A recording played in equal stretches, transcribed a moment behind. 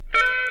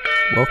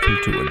Welcome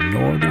to a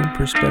Northern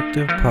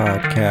Perspective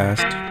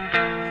podcast.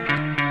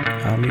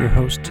 I'm your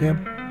host,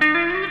 Tim.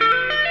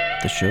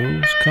 The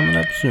show's coming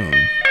up soon.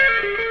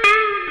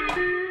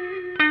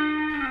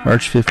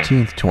 March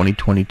 15th,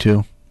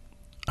 2022.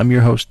 I'm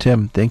your host,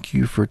 Tim. Thank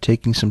you for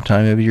taking some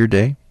time out of your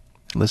day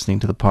and listening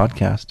to the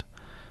podcast.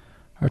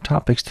 Our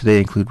topics today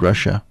include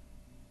Russia,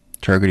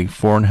 targeting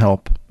foreign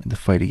help in the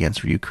fight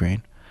against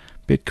Ukraine,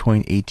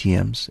 Bitcoin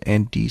ATMs,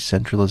 and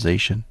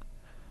decentralization.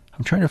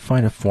 I'm trying to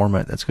find a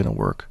format that's going to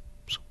work,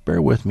 so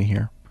bear with me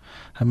here.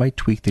 I might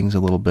tweak things a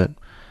little bit.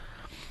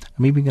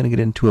 I'm even going to get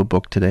into a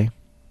book today.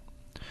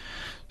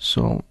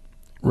 So,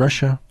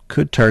 Russia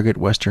could target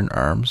Western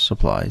arms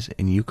supplies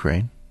in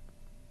Ukraine.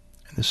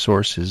 And the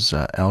source is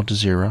Al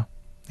Jazeera.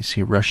 You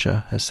see,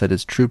 Russia has said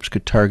its troops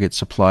could target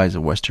supplies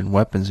of Western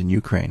weapons in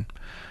Ukraine,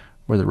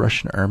 where the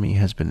Russian army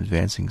has been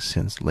advancing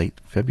since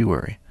late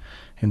February,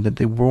 and that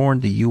they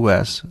warned the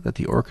U.S. that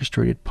the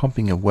orchestrated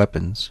pumping of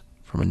weapons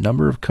from a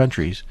number of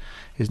countries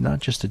is not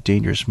just a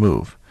dangerous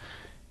move.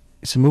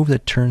 It's a move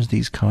that turns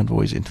these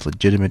convoys into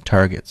legitimate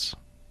targets.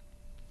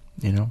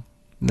 And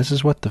this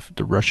is what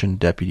the Russian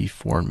deputy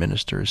foreign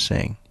minister is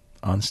saying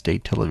on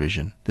state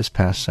television this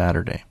past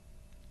Saturday.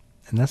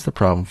 And that's the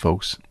problem,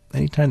 folks.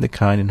 Anytime the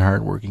kind and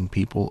hard-working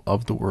people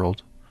of the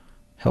world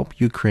help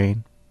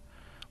Ukraine,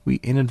 we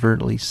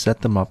inadvertently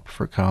set them up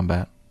for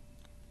combat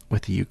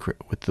with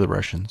the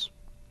Russians.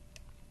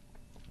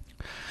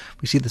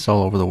 We see this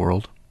all over the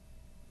world,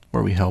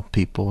 where we help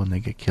people and they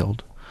get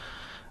killed.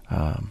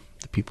 The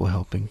people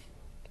helping.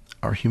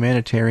 Our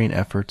humanitarian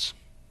efforts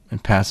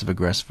and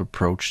passive-aggressive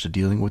approach to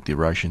dealing with the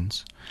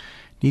Russians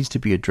needs to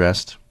be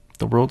addressed.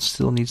 The world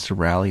still needs to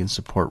rally and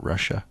support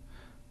Russia.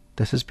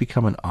 This has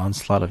become an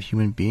onslaught of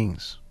human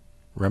beings,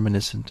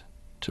 reminiscent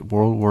to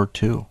World War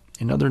II.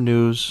 In other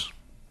news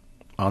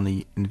on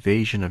the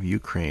invasion of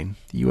Ukraine,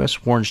 the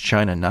U.S. warns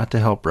China not to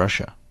help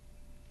Russia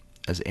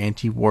as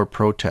anti-war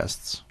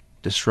protests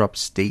disrupt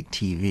state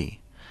TV.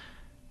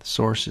 The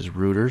source is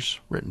Reuters,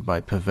 written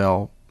by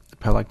Pavel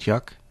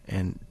Pelakyuk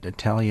and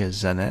Natalia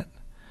Zanet.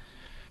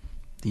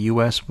 The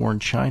U.S.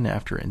 warned China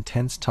after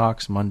intense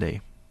talks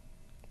Monday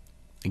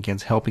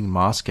against helping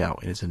Moscow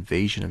in its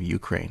invasion of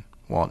Ukraine,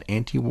 while an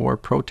anti-war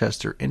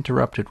protester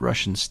interrupted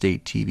Russian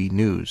state TV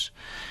news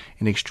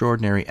in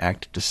extraordinary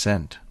act of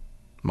dissent.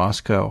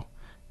 Moscow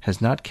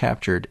has not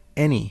captured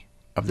any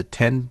of the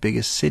 10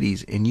 biggest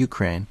cities in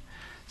Ukraine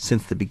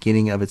since the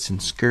beginning of its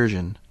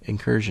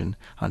incursion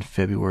on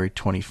February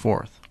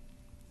 24th.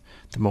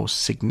 The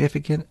most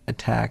significant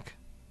attack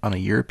on a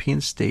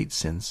European state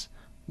since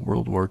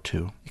World War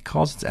II. It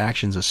calls its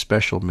actions a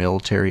special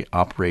military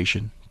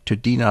operation to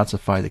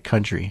denazify the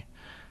country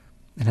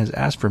and has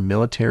asked for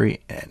military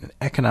and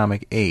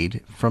economic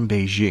aid from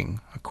Beijing.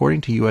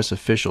 According to U.S.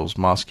 officials,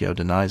 Moscow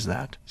denies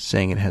that,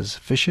 saying it has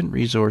sufficient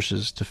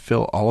resources to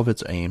fill all of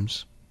its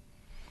aims.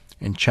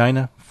 And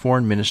China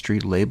Foreign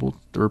Ministry labeled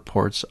the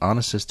reports on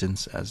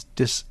assistance as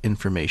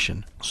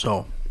disinformation.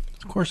 So,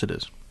 of course it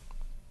is.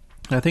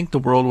 I think the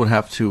world would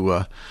have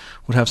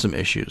some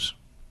issues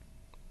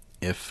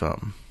if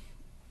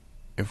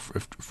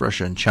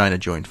Russia and China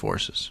joined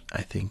forces.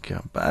 I think,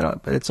 I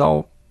don't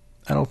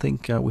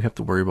think we have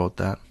to worry about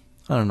that.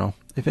 I don't know.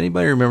 If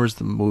anybody remembers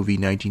the movie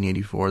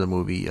 1984, the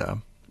movie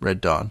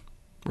Red Dawn,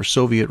 where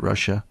Soviet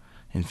Russia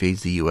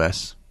invades the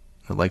U.S.,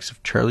 the likes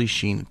of Charlie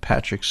Sheen and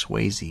Patrick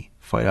Swayze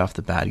fight off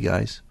the bad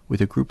guys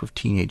with a group of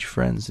teenage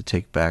friends to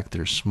take back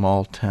their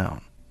small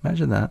town.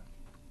 Imagine that.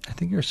 I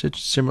think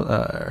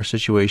our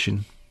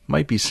situation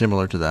might be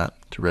similar to that,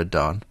 to Red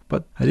Dawn.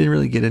 But I didn't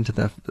really get into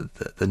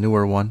the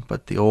newer one,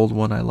 but the old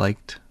one I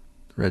liked,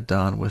 Red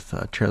Dawn with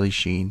Charlie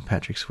Sheen,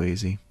 Patrick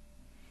Swayze.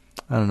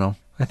 I don't know.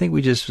 I think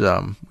we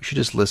should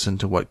just listen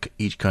to what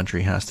each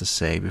country has to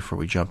say before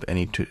we jump to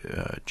any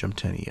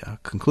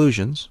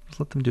conclusions. Just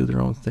let them do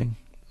their own thing.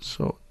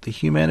 So the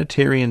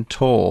humanitarian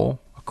toll,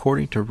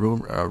 according to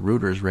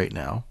Reuters right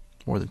now,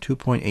 more than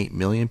 2.8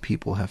 million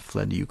people have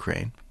fled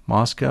Ukraine.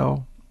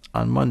 Moscow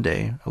on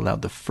Monday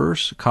allowed the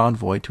first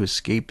convoy to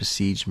escape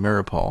besieged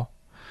Mariupol,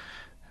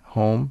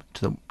 home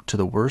to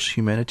the worst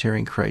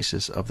humanitarian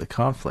crisis of the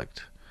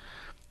conflict.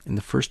 In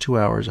the first 2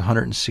 hours,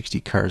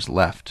 160 cars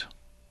left.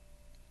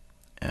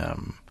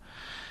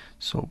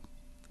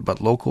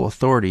 But local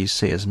authorities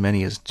say as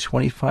many as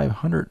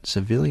 2,500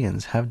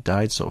 civilians have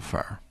died so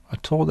far, a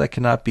toll that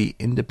cannot be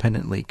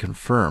independently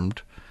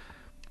confirmed.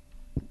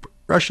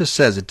 Russia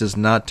says it does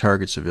not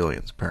target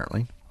civilians,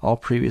 apparently. All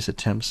previous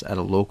attempts at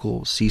a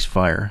local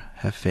ceasefire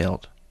have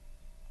failed.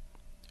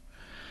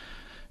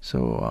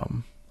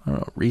 So, I don't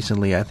know,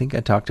 recently, I think I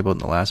talked about in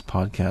the last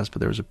podcast, but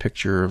there was a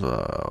picture of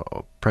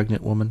a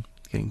pregnant woman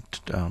getting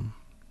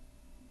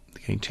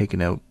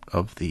taken out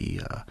of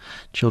the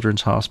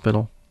children's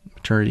hospital,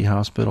 maternity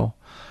hospital.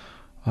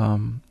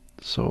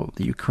 So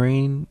the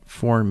Ukraine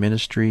Foreign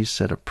Ministry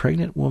said a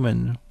pregnant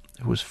woman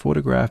who was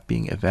photographed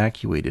being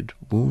evacuated,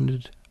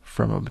 wounded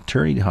from a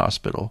maternity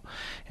hospital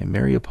in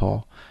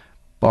Mariupol,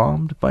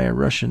 bombed by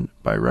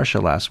Russia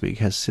last week,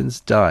 has since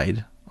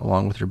died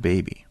along with her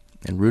baby.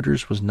 And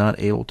Reuters was not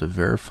able to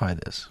verify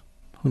this.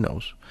 Who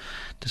knows?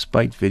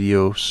 Despite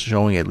videos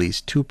showing at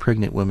least 2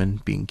 pregnant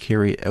women being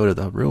carried out of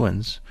the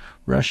ruins,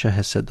 Russia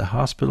has said the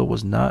hospital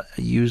was not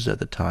used at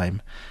the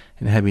time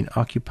and had been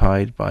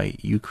occupied by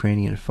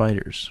Ukrainian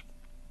fighters.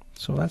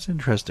 So that's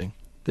interesting.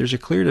 There's a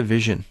clear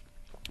division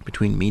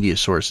between media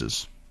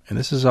sources, and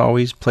this has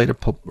always played a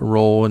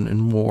role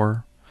in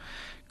war.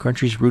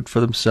 Countries root for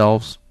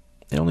themselves.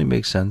 It only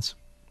makes sense.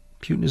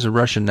 Putin is a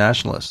Russian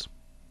nationalist.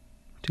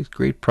 He takes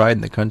great pride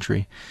in the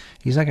country.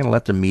 He's not going to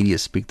let the media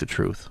speak the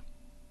truth.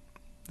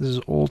 This is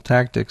old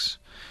tactics.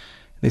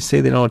 They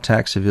say they don't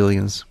attack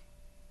civilians,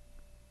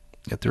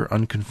 yet there are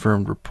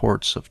unconfirmed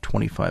reports of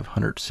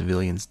 2,500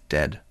 civilians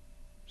dead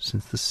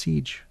since the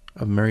siege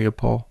of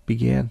Mariupol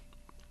began.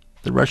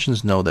 The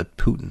Russians know that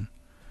Putin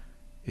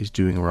is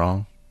doing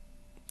wrong.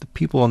 The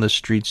people on the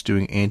streets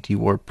doing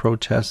anti-war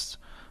protests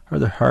are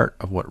the heart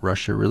of what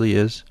Russia really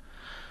is.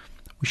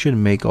 We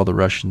shouldn't make all the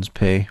Russians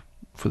pay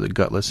for the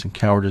gutless and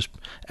cowardice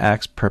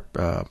acts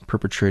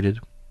perpetrated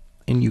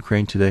in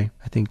Ukraine today.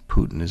 I think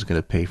Putin is going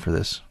to pay for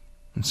this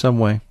in some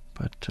way.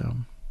 But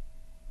in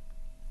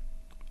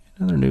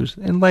other news,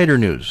 in lighter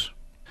news,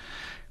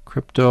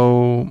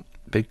 crypto,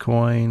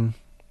 Bitcoin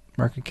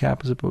market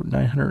cap is about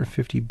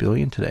 950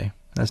 billion today.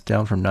 That's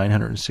down from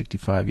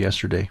 965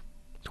 yesterday,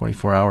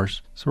 24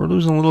 hours. So we're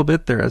losing a little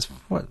bit there. That's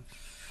what,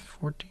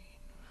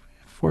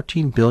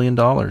 $14 billion.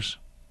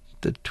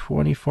 The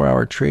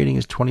 24-hour trading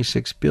is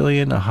 26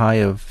 billion, a high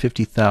of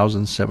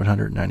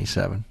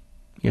 50,797.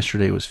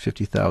 Yesterday was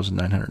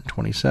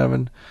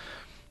 50,927.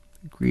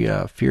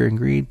 Fear and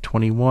greed,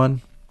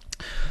 21.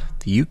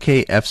 The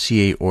UK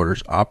FCA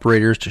orders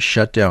operators to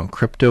shut down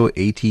crypto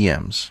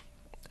ATMs.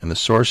 And the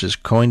source is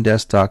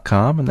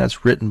coindesk.com, and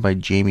that's written by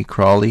Jamie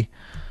Crawley.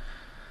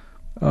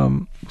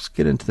 Let's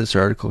get into this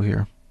article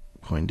here.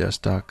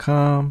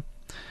 Coindesk.com.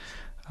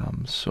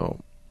 So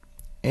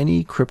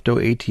any crypto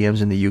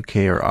ATMs in the UK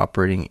are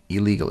operating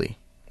illegally,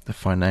 the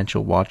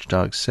financial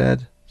watchdog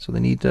said. So they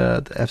need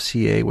the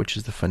FCA, which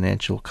is the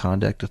Financial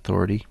Conduct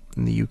Authority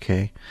in the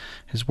UK,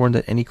 has warned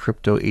that any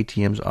crypto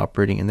ATMs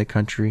operating in the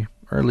country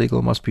are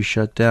illegal, must be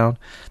shut down.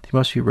 They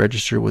must be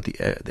registered with the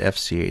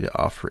FCA to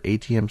offer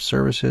ATM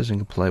services and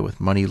comply with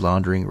money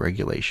laundering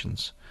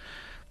regulations,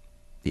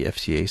 the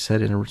FCA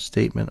said in a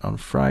statement on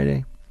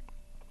Friday.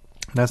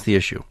 That's the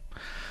issue.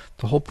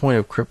 The whole point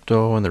of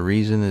crypto and the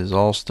reason it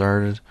all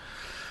started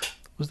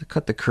was to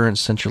cut the current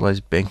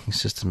centralized banking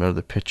system out of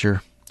the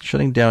picture.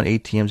 Shutting down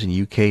ATMs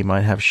in UK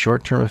might have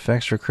short-term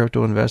effects for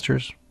crypto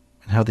investors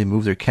and how they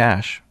move their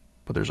cash,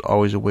 but there's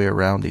always a way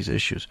around these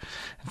issues.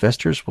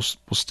 Investors will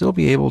still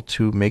be able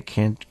to make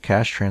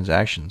cash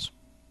transactions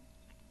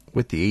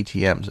with the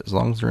ATMs as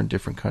long as they're in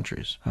different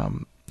countries.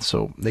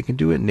 So they can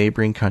do it in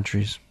neighboring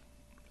countries,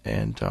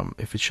 and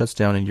if it shuts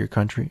down in your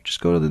country, just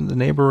go to the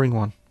neighboring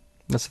one.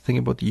 That's the thing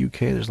about the UK.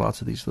 There's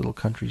lots of these little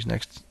countries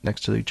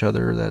next to each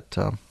other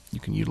that you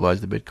can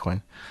utilize the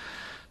Bitcoin.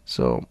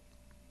 So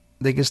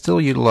they can still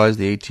utilize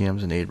the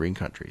ATMs in neighboring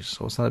countries,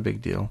 so it's not a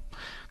big deal.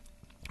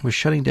 We're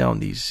shutting down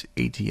these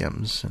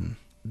ATMs, and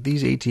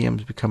these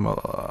ATMs become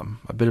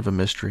a bit of a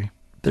mystery.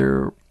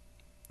 They're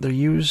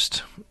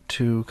used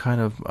to kind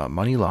of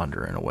money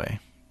launder in a way,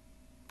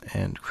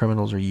 and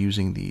criminals are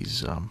using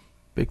these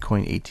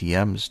Bitcoin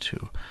ATMs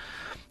to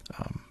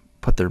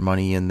put their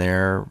money in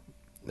there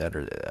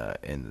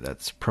and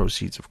that's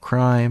proceeds of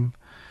crime.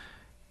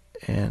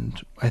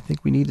 And I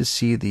think we need to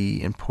see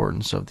the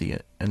importance of the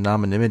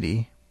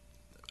anonymity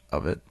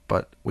of it,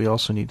 but we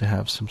also need to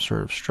have some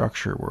sort of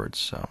structure where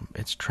it's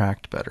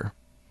tracked better.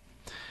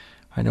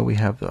 I know we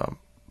have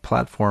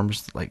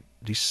platforms like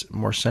these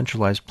more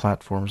centralized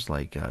platforms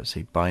like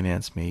say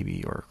Binance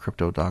maybe or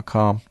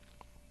crypto.com,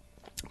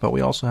 but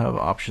we also have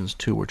options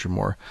too which are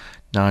more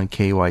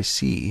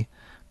non-KYC,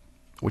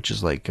 which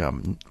is like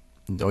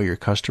know your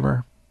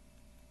customer,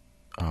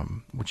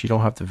 which you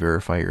don't have to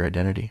verify your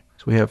identity.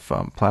 So we have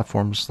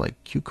platforms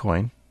like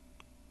KuCoin,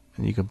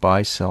 and you can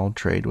buy, sell,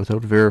 trade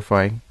without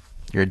verifying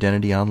your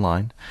identity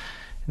online.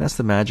 And that's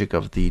the magic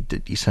of the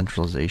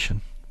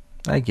decentralization.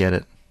 I get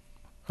it.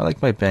 I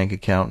like my bank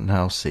account and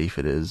how safe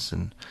it is,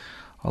 and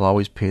I'll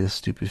always pay the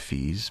stupid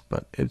fees,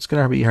 but it's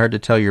going to be hard to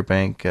tell your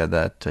bank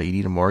that you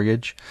need a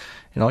mortgage,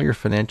 and all your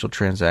financial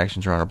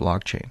transactions are on a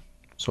blockchain.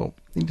 So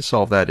you need to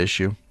solve that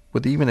issue.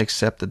 Would they even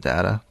accept the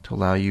data to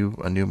allow you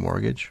a new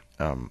mortgage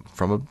from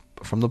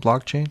the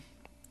blockchain?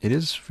 It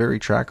is very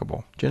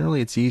trackable.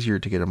 Generally, it's easier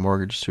to get a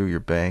mortgage through your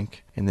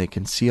bank, and they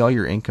can see all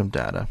your income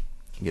data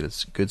and get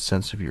a good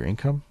sense of your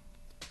income.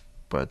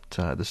 But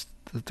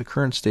the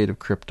current state of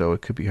crypto,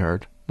 it could be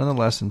hard.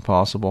 Nonetheless,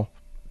 impossible.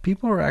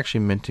 People are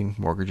actually minting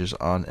mortgages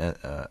on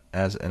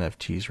as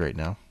NFTs right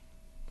now,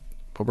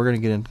 but we're going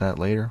to get into that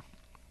later.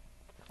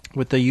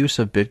 With the use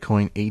of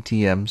Bitcoin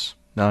ATMs,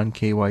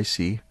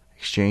 non-KYC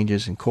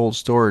exchanges, and cold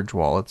storage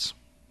wallets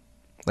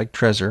like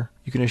Trezor,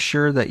 you can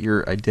assure that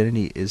your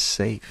identity is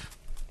safe,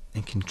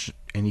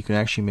 and you can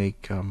actually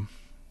make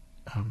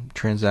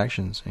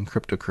transactions in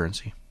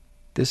cryptocurrency.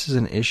 This is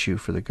an issue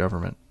for the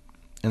government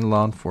and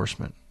law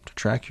enforcement to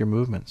track your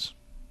movements,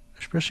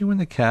 especially when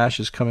the cash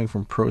is coming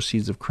from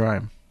proceeds of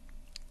crime,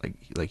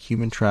 like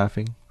human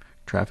trafficking,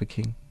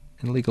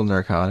 and illegal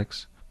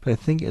narcotics. But I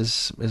think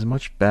as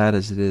much bad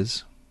as it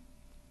is,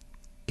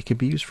 it can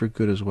be used for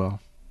good as well.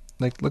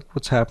 Like, look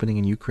what's happening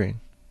in Ukraine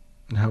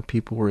and how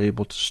people were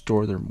able to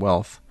store their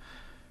wealth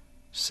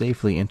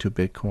safely into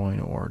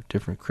Bitcoin or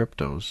different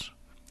cryptos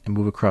and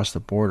move across the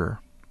border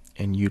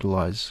and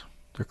utilize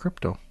their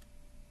crypto.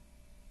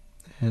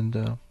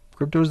 And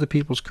crypto is the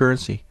people's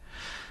currency.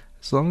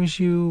 As long as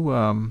you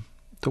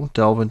don't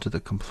delve into the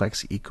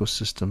complex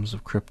ecosystems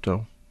of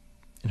crypto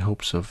in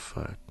hopes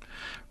of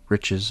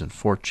riches and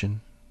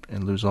fortune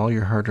and lose all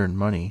your hard-earned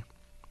money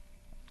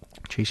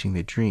chasing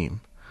the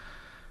dream,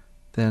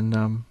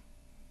 then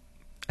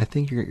I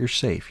think you're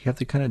safe. You have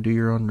to kind of do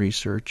your own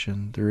research,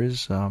 and there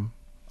is a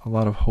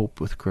lot of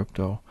hope with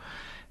crypto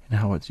and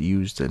how it's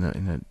used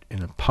in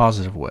a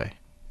positive way.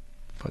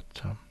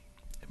 But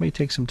it may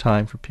take some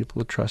time for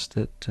people to trust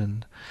it,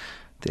 and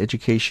the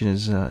education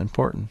is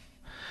important.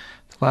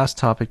 The last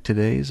topic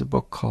today is a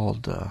book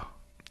called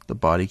The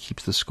Body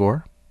Keeps the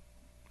Score.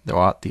 The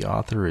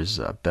author is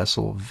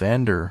Bessel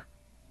Van Der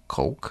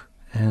Kolk,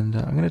 and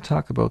I'm going to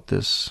talk about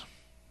this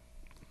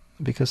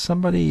because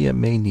somebody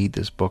may need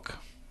this book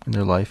in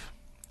their life.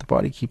 The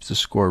Body Keeps the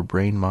Score,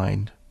 Brain,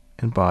 Mind,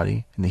 and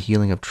Body, and the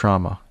Healing of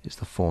Trauma is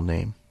the full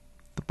name.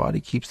 The Body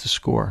Keeps the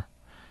Score.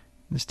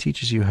 This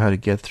teaches you how to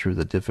get through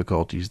the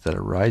difficulties that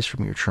arise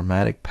from your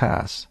traumatic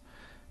past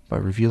by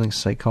revealing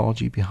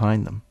psychology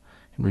behind them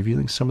and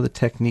revealing some of the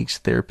techniques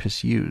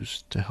therapists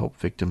use to help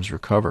victims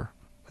recover.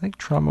 I think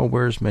trauma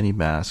wears many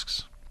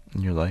masks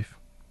in your life.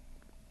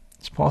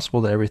 It's possible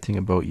that everything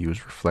about you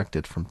is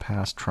reflected from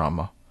past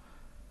trauma.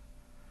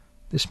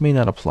 This may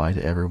not apply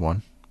to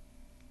everyone,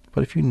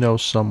 but if you know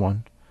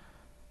someone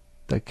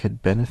that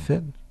could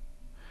benefit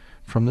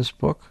from this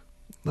book,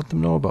 let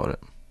them know about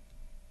it.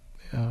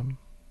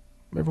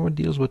 Everyone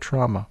deals with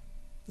trauma,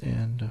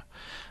 and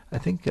I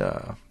think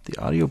the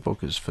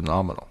audiobook is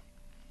phenomenal.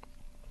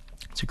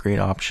 It's a great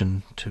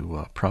option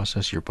to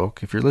process your book.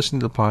 If you're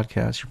listening to the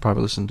podcast, you're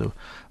probably listening to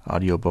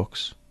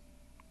audiobooks,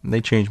 and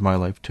they changed my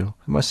life too.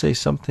 I must say,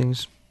 some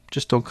things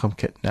just don't come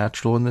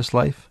natural in this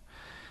life,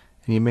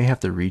 and you may have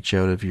to reach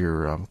out of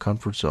your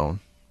comfort zone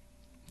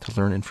to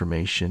learn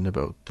information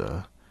about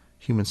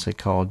human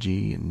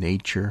psychology and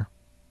nature.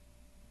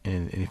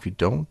 And if you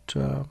don't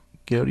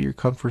get out of your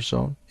comfort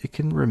zone, it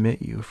can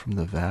remit you from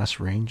the vast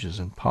ranges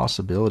and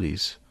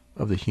possibilities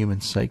of the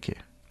human psyche.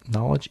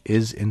 Knowledge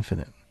is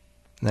infinite.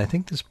 And I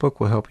think this book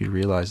will help you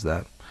realize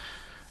that.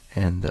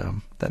 And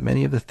that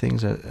many of the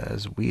things that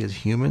as we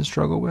as humans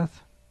struggle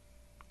with,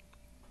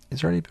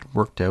 it's already been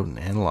worked out and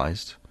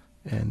analyzed.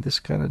 And this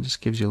kind of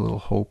just gives you a little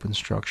hope and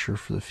structure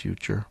for the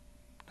future,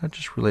 not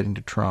just relating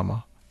to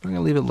trauma. But I'm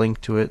going to leave a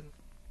link to it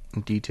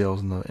and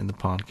details in the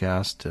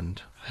podcast,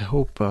 and I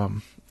hope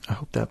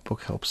that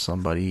book helps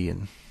somebody.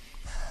 And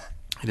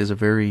it is a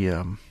very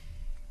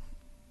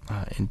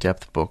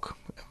in-depth book,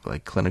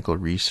 like clinical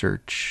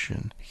research,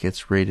 and it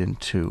gets right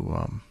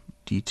into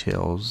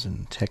details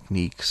and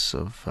techniques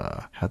of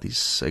how these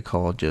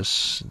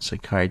psychologists and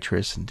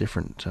psychiatrists and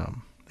different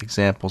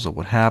examples of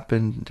what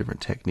happened and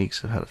different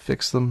techniques of how to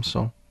fix them.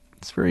 So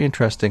it's very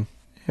interesting.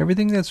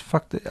 Everything that's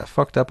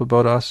fucked up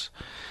about us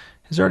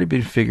has already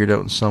been figured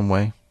out in some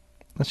way,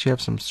 unless you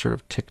have some sort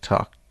of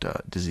TikTok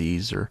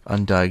disease or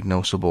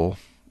undiagnosable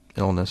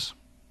illness.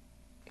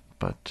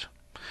 But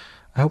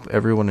I hope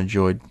everyone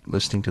enjoyed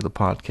listening to the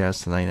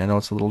podcast tonight. I know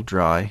it's a little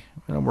dry,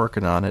 and I'm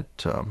working on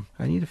it.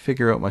 I need to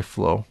figure out my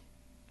flow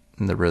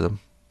and the rhythm,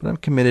 but I'm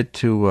committed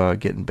to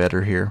getting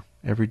better here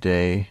every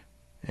day,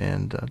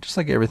 and just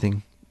like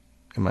everything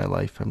in my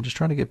life, I'm just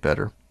trying to get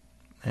better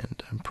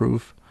and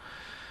improve,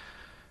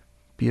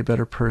 be a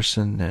better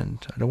person,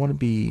 and I don't want to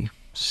be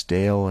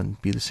stale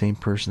and be the same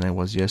person I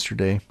was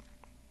yesterday.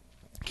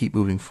 Keep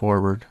moving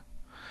forward.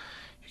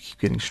 You keep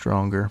getting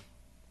stronger,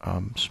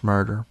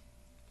 smarter,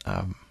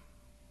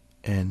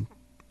 and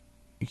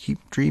you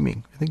keep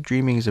dreaming. I think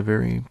dreaming is a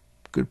very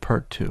good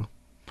part too.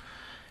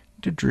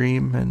 To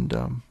dream,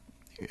 and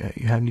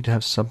you need to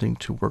have something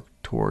to work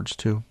towards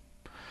too.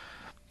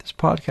 This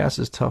podcast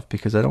is tough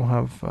because I don't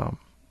have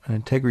an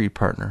integrity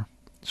partner,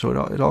 so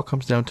it all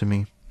comes down to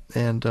me.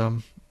 And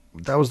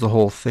that was the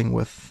whole thing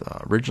with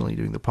originally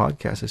doing the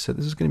podcast. I said,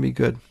 this is going to be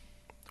good.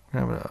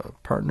 We're going to have a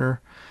partner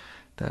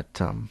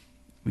that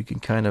we can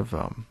kind of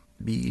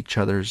be each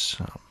other's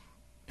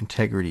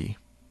integrity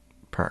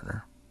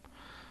partner.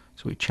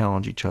 So we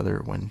challenge each other.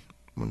 When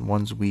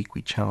one's weak,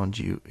 we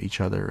challenge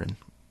each other and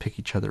pick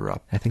each other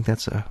up. I think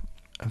that's a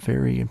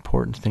very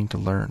important thing to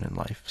learn in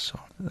life. So,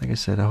 like I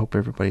said, I hope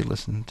everybody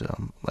listening to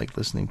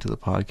the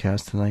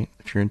podcast tonight.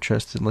 If you're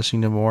interested in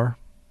listening to more,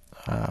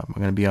 I'm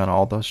going to be on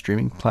all the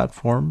streaming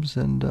platforms,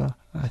 and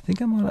I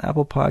think I'm on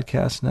Apple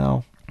Podcasts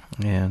now.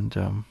 And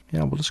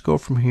we'll just go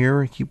from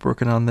here and keep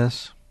working on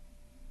this.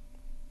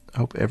 I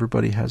hope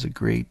everybody has a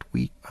great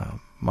week,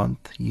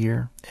 month,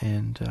 year,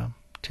 and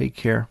take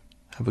care.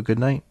 Have a good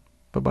night.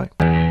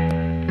 Bye-bye.